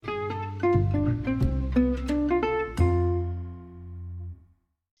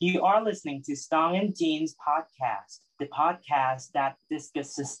You are listening to Stong and Jean's podcast, the podcast that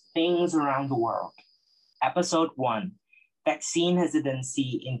discusses things around the world. Episode 1, Vaccine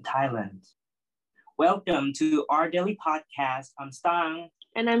Hesitancy in Thailand. Welcome to our daily podcast. I'm Stang.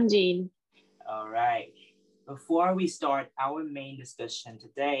 And I'm Jean. All right. Before we start our main discussion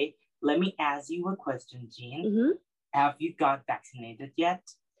today, let me ask you a question, Jean. Mm-hmm. Have you got vaccinated yet?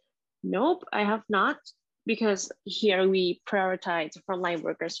 Nope, I have not, because here we prioritize frontline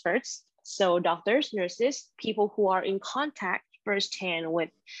workers first. So doctors, nurses, people who are in contact firsthand with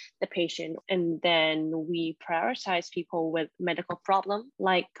the patient. And then we prioritize people with medical problem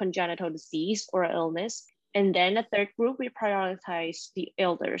like congenital disease or illness. And then the third group, we prioritize the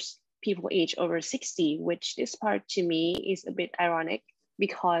elders, people age over 60, which this part to me is a bit ironic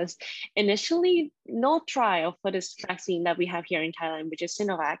because initially no trial for this vaccine that we have here in Thailand, which is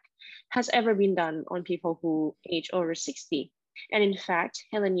Sinovac, has ever been done on people who age over 60. And in fact,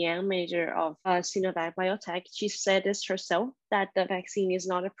 Helen Yang, manager of Sinovac Biotech, she said this herself, that the vaccine is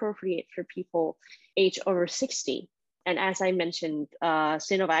not appropriate for people age over 60. And as I mentioned,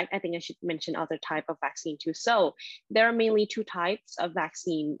 Sinovac, I think I should mention other type of vaccine too. So there are mainly two types of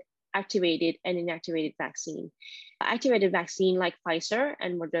vaccine, activated and inactivated vaccine. Activated vaccine like Pfizer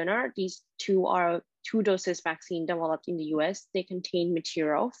and Moderna, these two are two doses vaccine developed in the US. They contain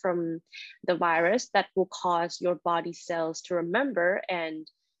material from the virus that will cause your body cells to remember and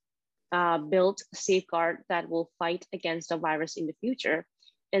build a safeguard that will fight against the virus in the future.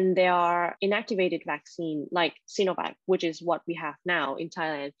 And there are inactivated vaccine like Sinovac, which is what we have now in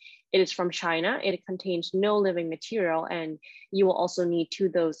Thailand. It is from China. It contains no living material, and you will also need 2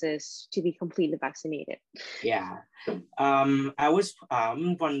 doses to be completely vaccinated. Yeah. I was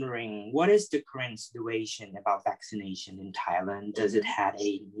wondering, what is the current situation about vaccination in Thailand? Does it have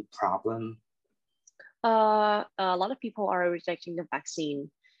any problem? A lot of people are rejecting the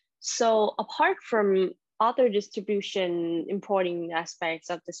vaccine. So apart from other distribution importing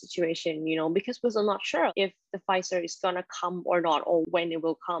aspects of the situation, because we're not sure if the Pfizer is gonna come or not, or when it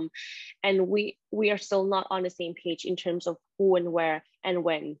will come. And we are still not on the same page in terms of who and where and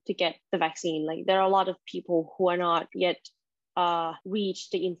when to get the vaccine. Like there are a lot of people who are not yet reached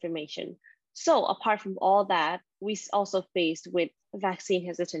the information. So apart from all that, we also faced with vaccine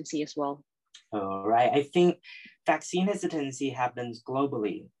hesitancy as well. All right, I think vaccine hesitancy happens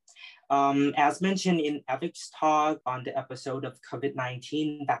globally. As mentioned in Avik's talk on the episode of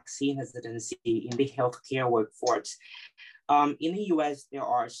COVID-19 vaccine hesitancy in the healthcare workforce, in the US, there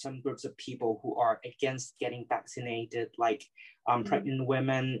are some groups of people who are against getting vaccinated, like pregnant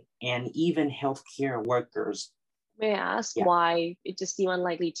women and even healthcare workers. May I ask why it just seems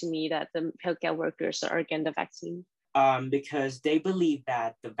unlikely to me that the healthcare workers are against the vaccine? Because they believe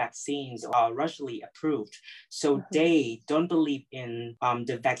that the vaccines are rushly approved. So they don't believe in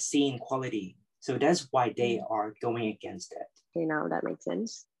the vaccine quality. So that's why they are going against it. Okay, now that makes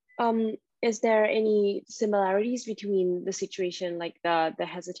sense. Is there any similarities between the situation, like the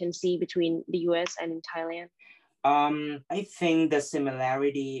hesitancy between the US and in Thailand? I think the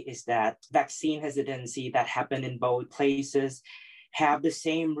similarity is that vaccine hesitancy that happened in both places have the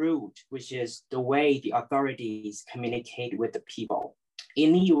same root, which is the way the authorities communicate with the people.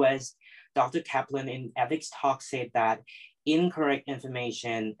 In the US, Dr. Kaplan in Avik's talk said that incorrect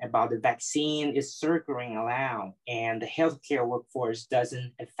information about the vaccine is circling around and the healthcare workforce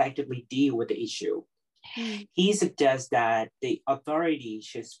doesn't effectively deal with the issue. He suggests that the authorities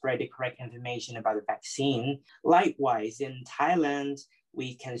should spread the correct information about the vaccine. Likewise, in Thailand,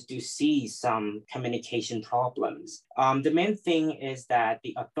 we can still see some communication problems. The main thing is that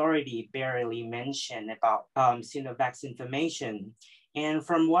the authority barely mentioned about Sinovac's information. And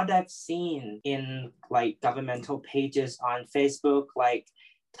from what I've seen in like governmental pages on Facebook, like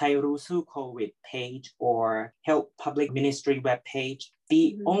Thai Rusu COVID page or Health Public Ministry webpage,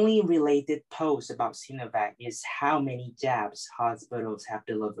 the only related post about Sinovac is how many jabs hospitals have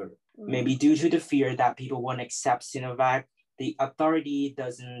delivered. Maybe due to the fear that people won't accept Sinovac, the authority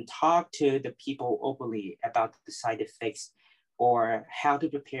doesn't talk to the people openly about the side effects or how to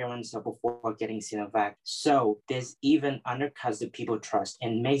prepare oneself before getting Sinovac. So this even undercuts the people trust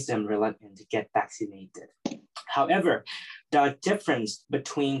and makes them reluctant to get vaccinated. However, the difference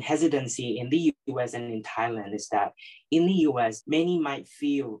between hesitancy in the US and in Thailand is that In the US, many might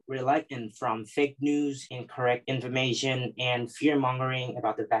feel reluctant from fake news, incorrect information, and fear mongering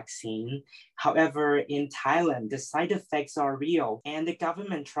about the vaccine. However, in Thailand, the side effects are real, and the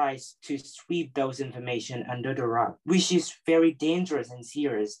government tries to sweep those information under the rug, which is very dangerous and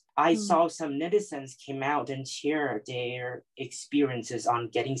serious. I saw some netizens came out and share their experiences on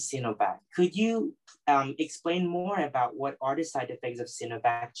getting Sinovac. Could you explain more about what are the side effects of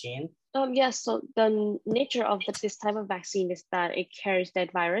Sinovac, Jean? Yes, so the nature of this type of vaccine is that it carries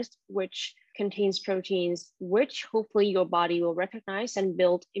that virus, which contains proteins, which hopefully your body will recognize and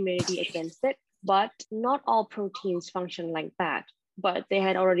build immunity against it. But not all proteins function like that. But they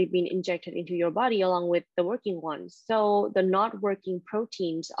had already been injected into your body along with the working ones. So the not working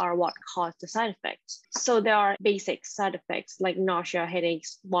proteins are what cause the side effects. So there are basic side effects like nausea,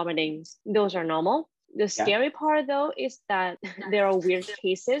 headaches, vomiting. Those are normal. The scary part though is that there are weird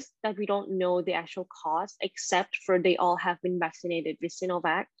cases that we don't know the actual cause, except for they all have been vaccinated with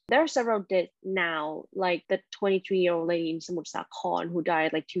Sinovac. There are several deaths now, like the 23-year-old lady in Samut Sakhon who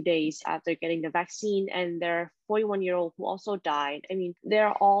died like 2 days after getting the vaccine, and their 41-year-old who also died. I mean,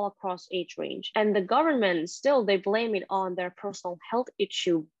 they're all across age range. And the government still, they blame it on their personal health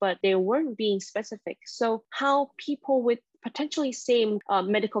issue, but they weren't being specific. So how people with potentially same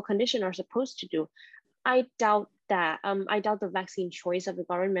medical condition are supposed to do? I doubt that. I doubt the vaccine choice of the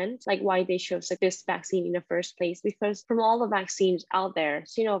government, like why they chose this vaccine in the first place, because from all the vaccines out there,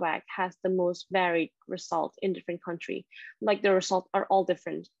 Sinovac has the most varied result in different countries. Like the results are all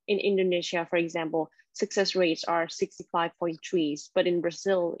different. In Indonesia, for example, success rates are 65.3, but in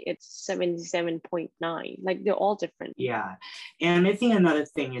Brazil, it's 77.9. Like they're all different. Yeah, and I think another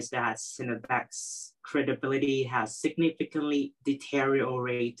thing is that Sinovac's credibility has significantly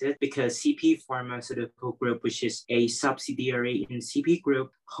deteriorated because CP Pharmaceutical Group, which is a subsidiary in CP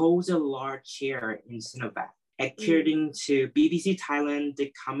Group, holds a large share in Sinovac. According to BBC Thailand,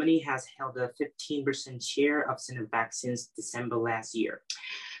 the company has held a 15% share of Sinovac since December last year.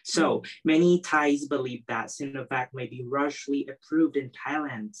 So many Thais believe that Sinovac may be rushly approved in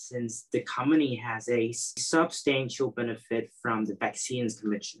Thailand since the company has a substantial benefit from the vaccines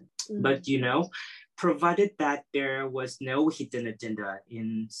commission. But provided that there was no hidden agenda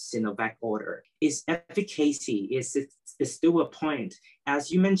in Sinovac order, its efficacy is still a point. As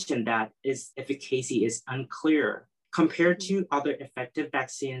you mentioned, that its efficacy is unclear. Compared to other effective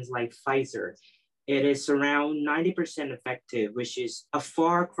vaccines like Pfizer, it is around 90% effective, which is a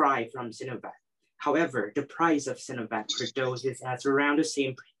far cry from Sinovac. However, the price of Sinovac per dose is at around the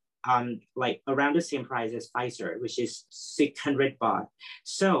same price as Pfizer, which is 600 baht.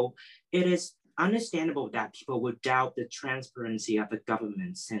 So it is understandable that people would doubt the transparency of the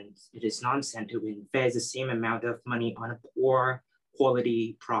government since it is nonsense to invest the same amount of money on a poor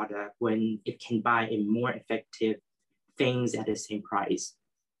quality product when it can buy a more effective things at the same price.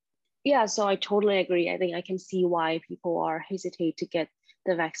 Yeah, so I totally agree. I think I can see why people are hesitate to get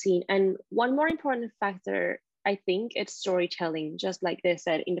the vaccine. And one more important factor, I think it's storytelling, just like they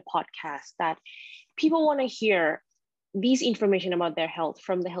said in the podcast, that people want to hear these information about their health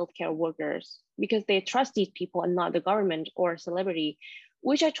from the healthcare workers because they trust these people and not the government or celebrity,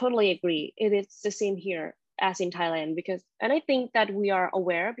 which I totally agree. It is the same here as in Thailand and I think that we are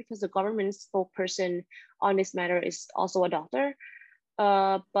aware because the government spokesperson on this matter is also a doctor.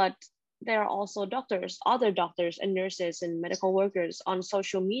 But there are also other doctors and nurses and medical workers on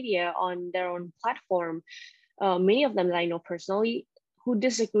social media, on their own platform, many of them that I know personally, who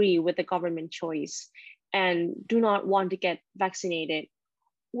disagree with the government choice and do not want to get vaccinated,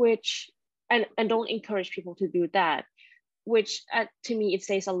 and don't encourage people to do that, which to me, it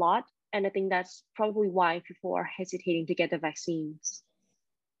says a lot. And I think that's probably why people are hesitating to get the vaccines.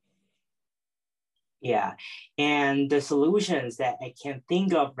 Yeah, and the solutions that I can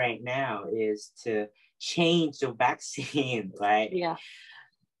think of right now is to change the vaccine, right?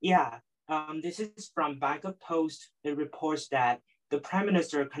 Yeah. This is from Bangkok Post. It reports that the Prime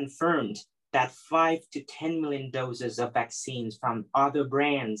Minister confirmed that 5 to 10 million doses of vaccines from other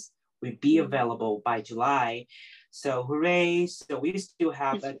brands will be available by July. So hooray! So we still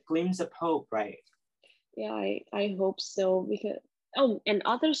have a glimpse of hope, right? Yeah, I hope so because. Oh, and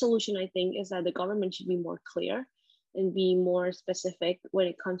other solution I think is that the government should be more clear and be more specific when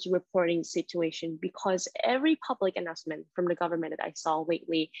it comes to reporting the situation, because every public announcement from the government that I saw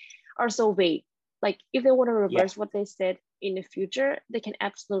lately are so vague. Like if they want to reverse what they said in the future, they can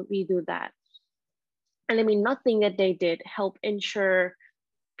absolutely do that. And I mean, nothing that they did help ensure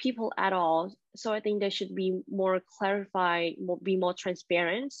people at all. So I think they should be more clarified, be more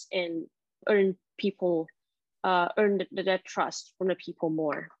transparent, and earn the trust from the people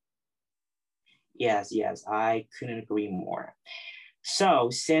more. Yes, I couldn't agree more. So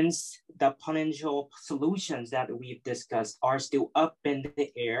since the potential solutions that we've discussed are still up in the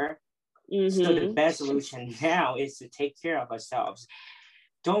air, so the best solution now is to take care of ourselves.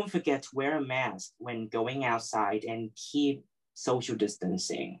 Don't forget to wear a mask when going outside and keep social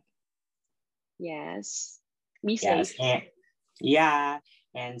distancing. Yes. Be Yes, safe.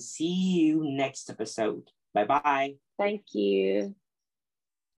 and see you next episode. Bye-bye. Thank you.